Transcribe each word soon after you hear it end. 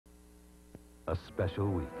a special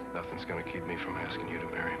week. Nothing's gonna keep me from asking you to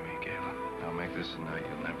marry me, Kayla. I'll make this a night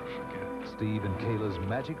you'll never forget. Steve and Kayla's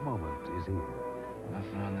magic moment is here.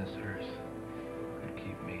 Nothing on this earth could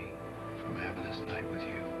keep me from having this night with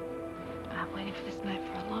you. I've waited for this night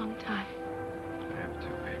for a long time. I have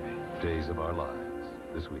too, baby. Days of Our Lives,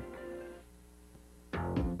 this week.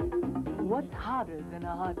 What's hotter than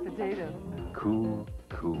a hot potato? Cool,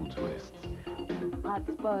 cool twists. Hot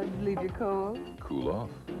spuds leave you cold. Cool off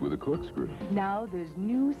with a corkscrew. Now there's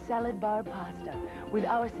new salad bar pasta. With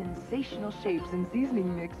our sensational shapes and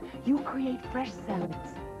seasoning mix, you create fresh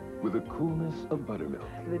salads. With the coolness of buttermilk.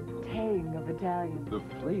 The tang of Italian. The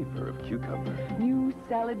flavor of cucumber. New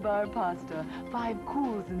salad bar pasta. 5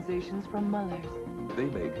 cool sensations from Muller's. They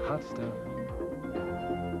make hot stuff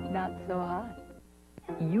Not so hot.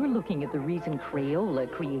 You're looking at the reason Crayola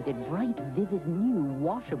created bright, vivid, new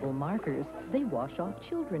washable markers. They wash off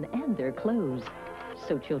children and their clothes,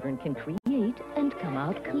 so children can create and come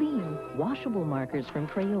out clean. Washable markers from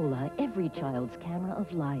Crayola, every child's camera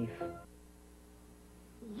of life.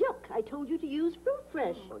 Yuck, I told you to use Fruit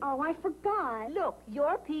Fresh. Oh, I forgot. Look,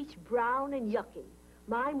 your peach brown and yucky.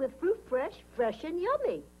 Mine with Fruit Fresh, fresh and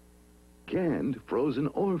yummy. Canned, frozen,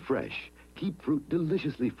 or fresh. Keep fruit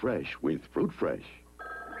deliciously fresh with Fruit Fresh.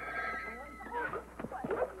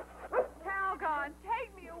 Calgon,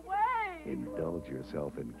 take me away. Indulge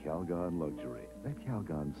yourself in Calgon luxury. Let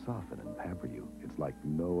Calgon soften and pamper you. It's like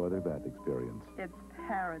no other bath experience. It's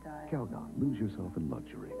paradise. Calgon, lose yourself in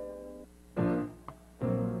luxury.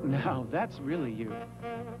 Now, that's really you.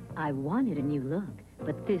 I wanted a new look,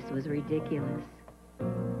 but this was ridiculous.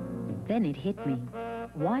 Then it hit me.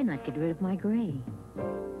 Why not get rid of my gray?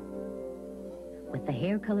 With the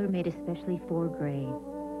hair color made especially for gray,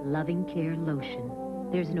 Loving Care Lotion.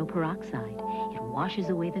 There's no peroxide. It washes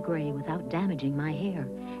away the gray without damaging my hair.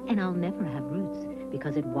 And I'll never have roots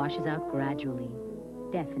because it washes out gradually.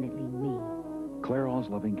 Definitely me. Clairol's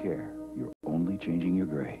Loving Care. You're only changing your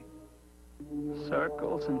gray.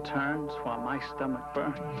 Circles and turns while my stomach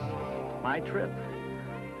burns. My trip.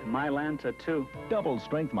 Mylanta 2. Double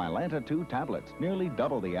strength Mylanta 2 tablets. Nearly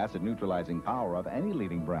double the acid neutralizing power of any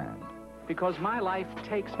leading brand. Because my life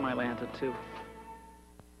takes Mylanta 2.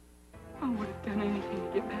 I would have done anything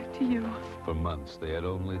to get back to you. For months, they had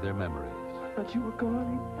only their memories. But you were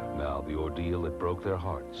gone. Now the ordeal that broke their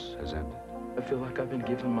hearts has ended. I feel like I've been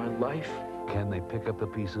given my life. Can they pick up the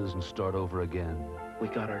pieces and start over again? We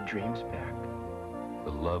got our dreams back.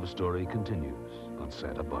 The love story continues on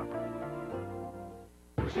Santa Barbara.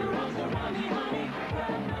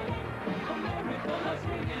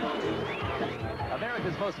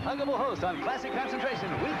 America's most huggable host on Classic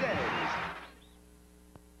Concentration weekdays.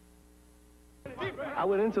 I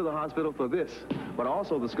went into the hospital for this, but I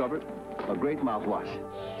also discovered a great mouthwash.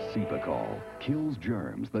 Cepacol kills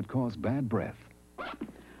germs that cause bad breath.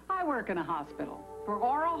 I work in a hospital. For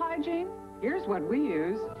oral hygiene, here's what we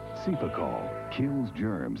use. Cepacol kills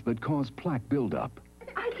germs that cause plaque buildup.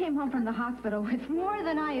 I came home from the hospital with more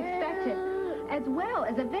than I expected, as well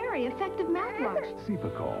as a very effective mouthwash.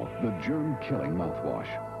 Cepacol, the germ-killing mouthwash.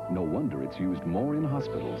 No wonder it's used more in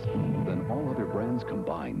hospitals than all other brands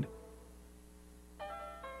combined.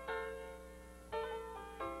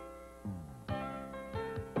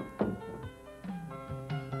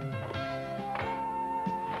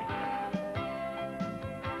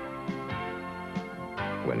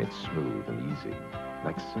 When it's smooth and easy,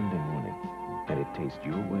 like Sunday morning, and it tastes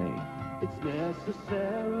your way. It's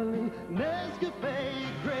necessarily Nescafe,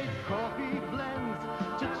 great coffee blends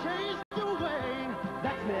to change the way.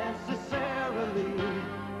 That's necessarily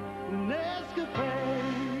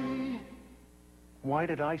Nescafe. Why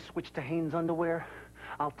did I switch to Hanes underwear?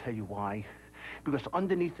 I'll tell you why. Because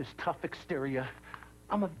underneath this tough exterior,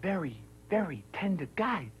 I'm a very, very tender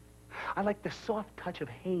guy. I like the soft touch of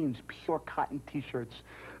Hanes pure cotton t-shirts,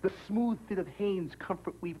 the smooth fit of Hanes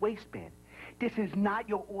comfort weave waistband. This is not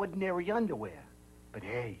your ordinary underwear. But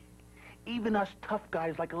hey, even us tough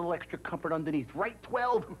guys like a little extra comfort underneath, right,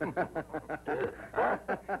 12?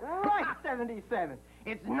 Right, 77.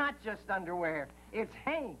 It's not just underwear, it's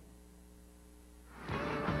Hanes.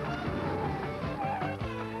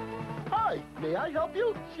 Hi, may I help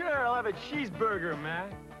you? Sure, I'll have a cheeseburger,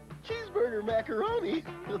 man. Cheeseburger macaroni.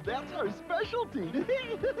 That's our specialty.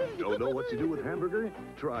 Don't know what to do with hamburger?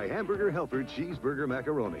 Try Hamburger Helper Cheeseburger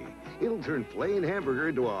Macaroni. It'll turn plain hamburger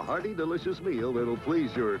into a hearty, delicious meal that'll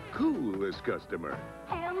please your coolest customer.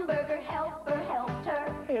 Hamburger helper helped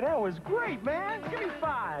her. Hey, that was great, man. Give me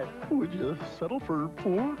 5. Would you settle for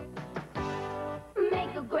 4?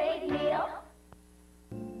 Make a great meal.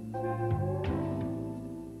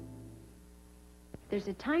 There's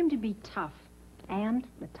a time to be tough And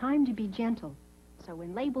the time to be gentle. So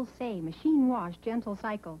when labels say machine wash gentle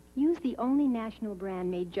cycle, use the only national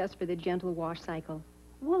brand made just for the gentle wash cycle.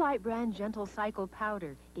 Woolite brand Gentle Cycle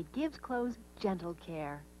powder. It gives clothes gentle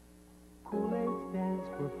care. Kool-Aid stands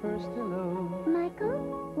for first hello.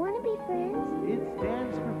 Michael, wanna be friends? It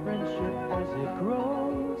stands for friendship as it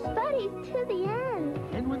grows. Buddies to the end.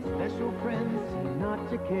 And when special friends seem not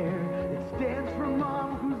to care, it stands for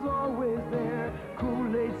mom who's always there.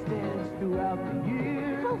 Kool-Aid stands throughout the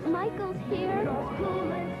year. Hope Michael's here. Because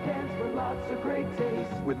Kool-Aid stands for lots of great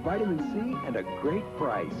taste. With vitamin C and a great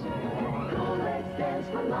price. Kool-Aid stands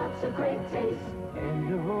for lots of great taste.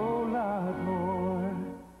 And a whole lot more.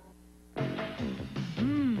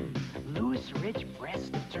 Louis Rich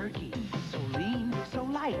breast of turkey. So lean, so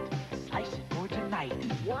light. Slice it for tonight.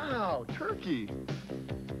 Wow, turkey.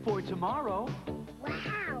 For tomorrow.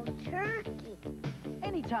 Wow, turkey.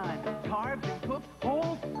 Anytime. Carved and cooked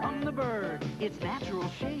whole from the bird. Its natural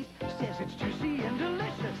shape says it's juicy and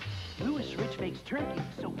delicious. Louis Rich makes turkey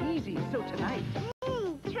so easy, so tonight.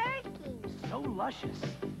 Turkey. So luscious.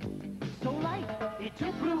 So light. It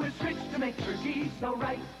took Louis Rich to make turkey so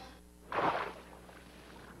right.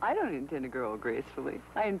 I don't intend to grow old gracefully.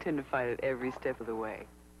 I intend to fight it every step of the way.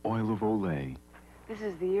 Oil of Olay. This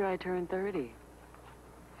is the year I turn 30.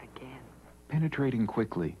 Again. Penetrating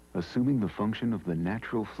quickly, assuming the function of the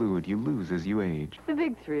natural fluid you lose as you age. The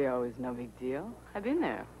big 3-0 is no big deal. I've been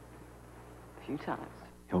there. A few times.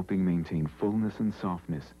 Helping maintain fullness and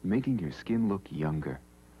softness, making your skin look younger.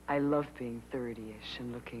 I love being 30-ish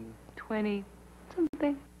and looking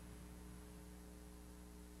 20-something.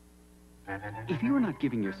 If you're not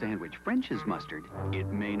giving your sandwich French's mustard, it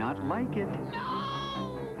may not like it.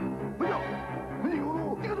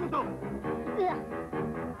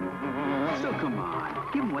 So come on,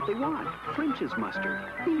 give them what they want. French's mustard.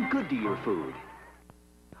 Be good to your food.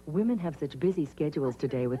 Women have such busy schedules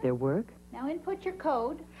today with their work Now input your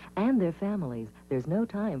code. and their families. There's no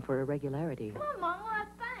time for irregularity. Come on, Mom, we'll have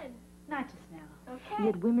fun. Not just now. Okay.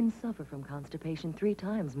 Yet women suffer from constipation 3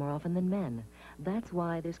 times more often than men. That's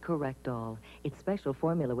why there's Correctol. Its special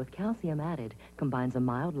formula with calcium added combines a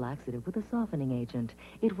mild laxative with a softening agent.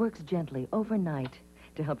 It works gently overnight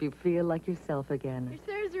to help you feel like yourself again. Your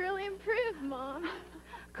sir's really improved, Mom.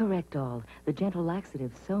 Correctol, the gentle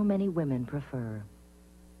laxative so many women prefer.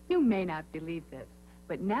 You may not believe this,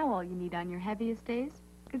 but now all you need on your heaviest days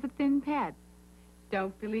is a thin pad.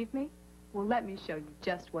 Don't believe me? Well, let me show you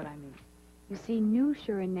just what I mean. You see, new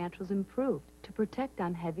Sure and Natural's improved to protect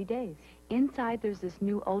on heavy days. Inside, there's this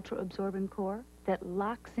new ultra-absorbent core that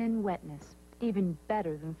locks in wetness, even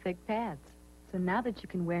better than thick pads. So now that you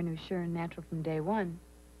can wear new Sure and Natural from day one,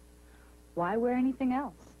 why wear anything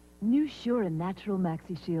else? New Sure and Natural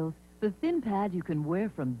Maxi Shield, the thin pad you can wear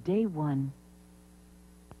from day one.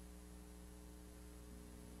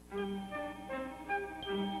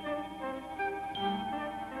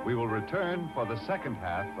 We will return for the second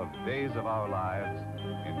half of Days of Our Lives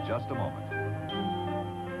in just a moment.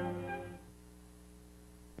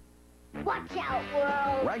 Watch out,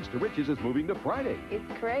 world. Rags to Riches is moving to Friday.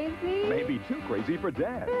 It's crazy. Maybe too crazy for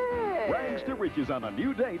Dad. Hey. Rags to Riches on a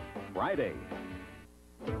new date, Friday.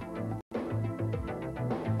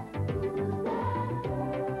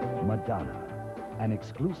 Madonna, an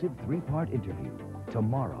exclusive 3-part interview,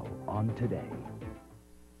 tomorrow on Today.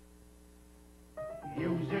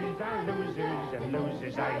 Users are losers, and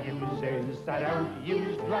losers are users. So don't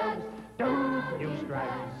use drugs, don't use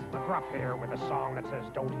drugs. McGruff here with a song that says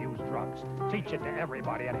don't use drugs. Teach it to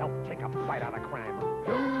everybody and help take a fight out of crime.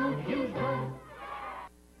 Don't use drugs.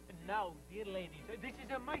 And now, dear ladies, this is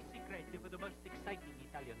my secret for the most exciting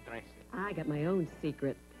Italian dressing. I got my own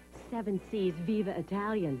secret. 7 C's Viva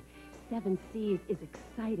Italian. 7 C's is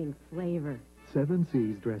exciting flavor. 7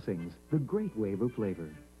 C's dressings, the great wave of flavor.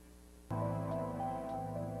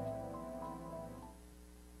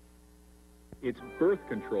 It's birth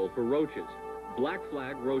control for roaches. Black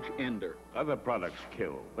Flag Roach Ender. Other products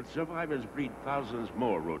kill, but survivors breed thousands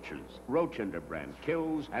more roaches. Roach Ender brand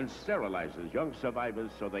kills and sterilizes young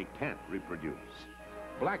survivors so they can't reproduce.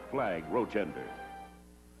 Black Flag Roach Ender.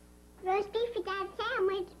 Roast beef for Dad's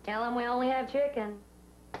sandwich. Tell him we only have chicken.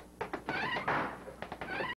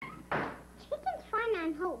 Chicken's fun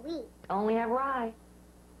on whole wheat. Only have rye.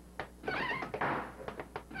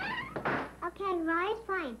 Okay, rye's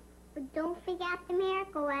fine. But don't forget the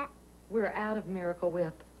Miracle Whip. We're out of Miracle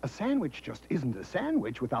Whip. A sandwich just isn't a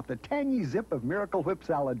sandwich without the tangy zip of Miracle Whip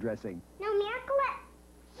salad dressing. No Miracle Whip.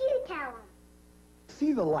 You tell him.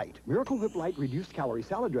 See the light. Miracle Whip Light reduced calorie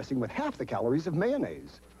salad dressing with half the calories of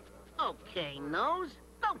mayonnaise. Okay, Nose.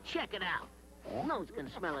 Go check it out. Nose can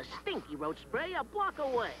smell a stinky roach spray a block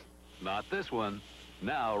away. Not this one.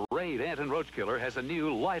 Now, Raid Ant and Roach Killer has a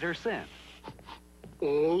new, lighter scent.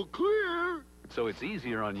 All clear. So it's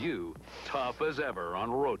easier on you, tough as ever on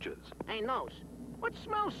roaches. Hey, Nose, what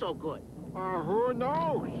smells so good? Who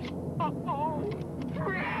knows? Uh-oh.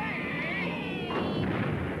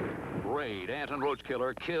 Raid Ant and Roach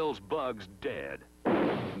Killer kills bugs dead.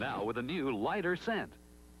 Now with a new, lighter scent.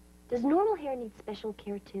 Does normal hair need special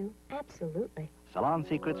care, too? Absolutely. Salon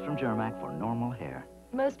secrets from Germac for normal hair.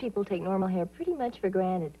 Most people take normal hair pretty much for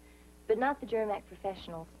granted, but not the Germac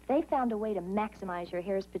professionals. They found a way to maximize your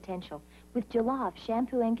hair's potential with July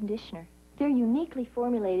shampoo and conditioner. They're uniquely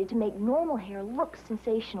formulated to make normal hair look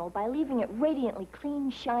sensational by leaving it radiantly clean,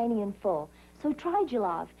 shiny, and full. So try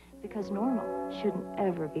July, because normal shouldn't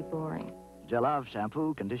ever be boring. Jalove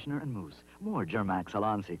shampoo, conditioner, and mousse. More Germac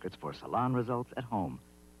salon secrets for salon results at home.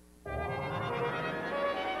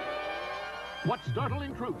 What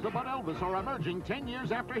startling truths about Elvis are emerging 10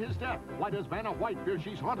 years after his death? Why does Vanna White fear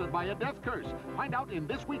she's haunted by a death curse? Find out in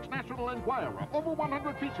this week's National Enquirer. Over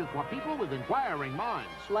 100 features for people with inquiring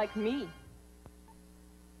minds. Like me.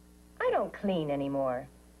 I don't clean anymore,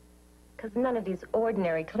 because none of these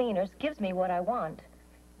ordinary cleaners gives me what I want.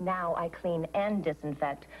 Now I clean and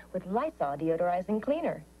disinfect with Lysol deodorizing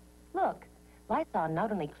cleaner. Look, Lysol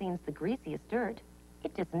not only cleans the greasiest dirt,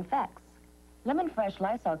 it disinfects. Lemon Fresh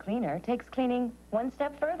Lysol cleaner takes cleaning one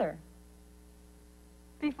step further.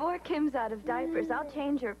 Before Kim's out of diapers, I'll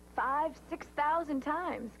change her 5,000 to 6,000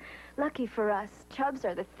 times. Lucky for us, Chubs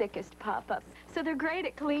are the thickest pop-ups, so they're great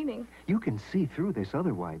at cleaning. You can see through this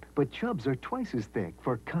other wipe, but Chubs are twice as thick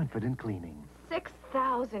for confident cleaning.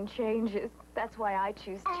 6,000 changes. That's why I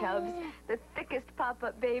choose Chubs, the thickest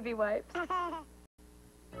pop-up baby wipes.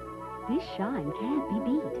 This shine can't be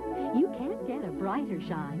beat. You can't get a brighter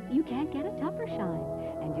shine, you can't get a tougher shine,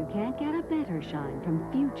 and you can't get a better shine from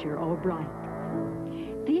Future or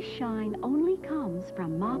Bright. This shine only comes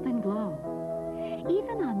from Mop and Glow.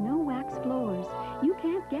 Even on no-wax floors, you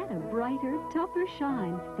can't get a brighter, tougher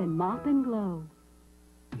shine than Mop and Glow.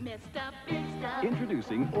 Mr. Big Stuff.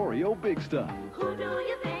 Introducing Oreo Big Stuff. Who do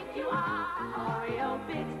you think you are? Oreo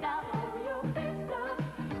Big Stuff. Oreo Big Stuff.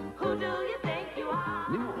 Who do you think you are?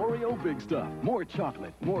 New Oreo Big Stuff. More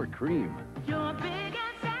chocolate, more cream. You're big and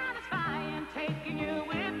satisfying, taking you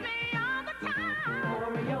with me all the time.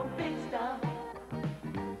 Oreo Big Stuff.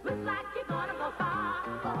 Looks like you're gonna go far.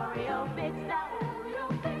 Oreo Big Stuff.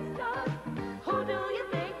 Oreo Big Stuff. Who do you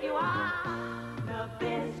think you are? The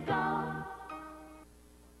Bisco.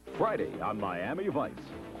 Friday on Miami Vice.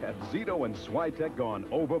 Have Zito and Switek gone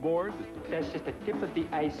overboard? That's just the tip of the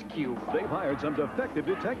ice cube. They've hired some defective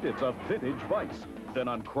detectives of vintage Vice. Then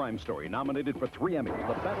on Crime Story, nominated for 3 Emmys,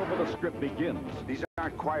 the battle for the script begins. These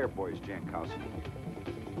aren't choir boys, Jankowski.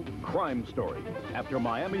 Crime Story, after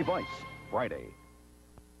Miami Vice, Friday.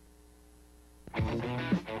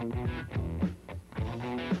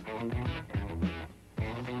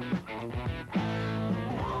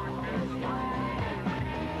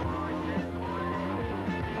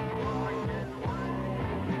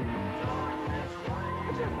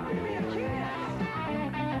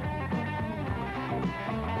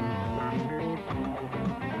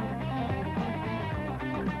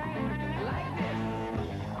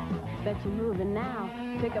 Bet you're moving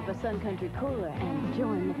now. Pick up a Sun Country cooler and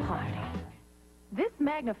join the party. This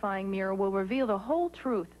magnifying mirror will reveal the whole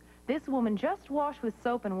truth. This woman just washed with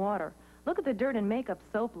soap and water. Look at the dirt and makeup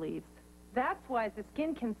soap leaves. That's why, as a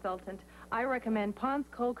skin consultant, I recommend Pond's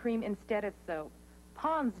Cold Cream instead of soap.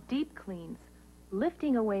 Pond's Deep Cleans,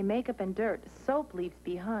 lifting away makeup and dirt soap leaves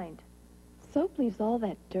behind. Soap leaves all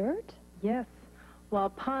that dirt? Yes, while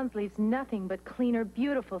Pond's leaves nothing but cleaner,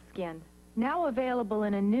 beautiful skin. Now available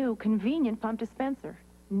in a new, convenient pump dispenser.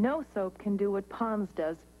 No soap can do what Pond's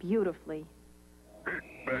does beautifully.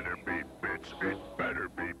 It better be bits. It better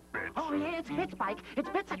be bits. Oh, yeah, it's bits, Mike. It's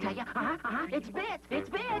bits, I tell you. It's bits. It's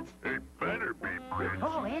bits. It better be bits.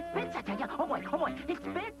 Oh, it's bits, I tell you. Oh, boy. It's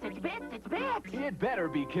bits. It's bits. It's bits. It better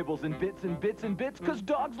be kibbles and bits and bits and bits, because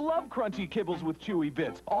dogs love crunchy kibbles with chewy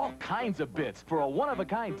bits. All kinds of bits. For a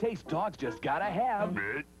one-of-a-kind taste dogs just gotta have.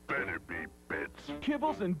 It better be bits.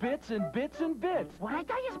 Kibbles and bits and bits and bits. What I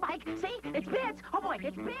tell you, Spike? See? It's bits. Oh, boy,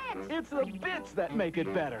 it's bits. It's the bits that make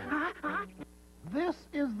it better. This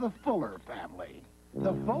is the Fuller family.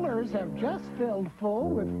 The Fullers have just filled full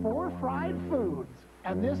with 4 fried foods.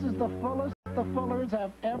 And this is the fullest the Fullers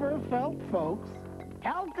have ever felt, folks.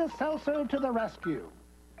 Alka-Seltzer to the rescue.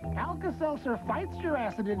 Alka-Seltzer fights your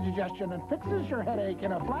acid indigestion and fixes your headache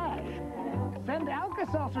in a flash. Send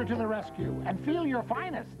Alka-Seltzer to the rescue and feel your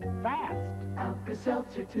finest, fast.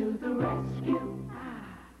 Alka-Seltzer to the rescue.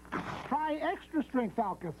 try extra strength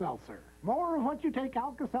Alka-Seltzer. More of what you take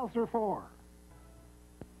Alka-Seltzer for.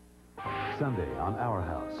 Sunday on Our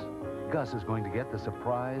House, Gus is going to get the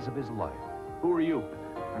surprise of his life. Who are you?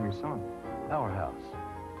 I'm your son. Our House.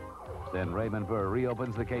 Then Raymond Burr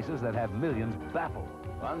reopens the cases that have millions baffled.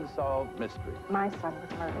 Unsolved mystery. My son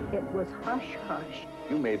was murdered. It was hush-hush.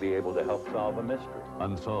 You may be able to help solve a mystery.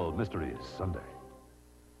 Unsolved Mysteries, Sunday.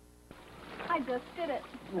 I just did it.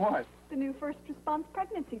 What? The new first response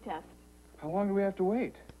pregnancy test. How long do we have to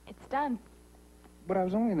wait? It's done. But I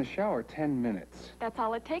was only in the shower 10 minutes. That's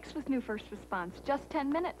all it takes with new first response. Just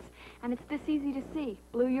 10 minutes. And it's this easy to see.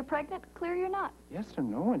 Blue, you're pregnant. Clear, you're not. Yes or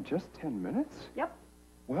no in just 10 minutes? Yep.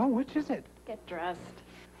 Well, which is it? Get dressed.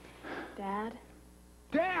 Dad?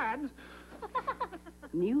 Dad!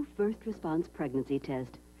 New first response pregnancy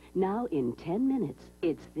test. Now in 10 minutes.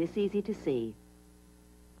 It's this easy to see.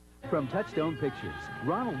 From Touchstone Pictures,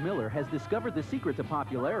 Ronald Miller has discovered the secret to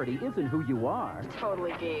popularity isn't who you are.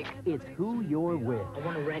 Totally geek. It's who you're with. I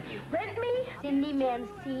want to rent you. Rent me? Cindy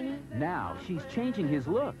Mancini. Now she's changing his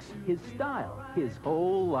looks, his style, his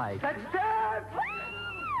whole life. Touchdown!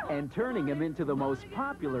 And turning him into the most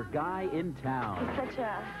popular guy in town. He's such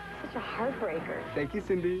a heartbreaker. Thank you,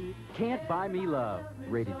 Cindy. Can't Buy Me Love.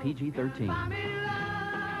 Rated PG-13.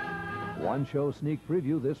 One show sneak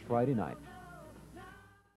preview this Friday night.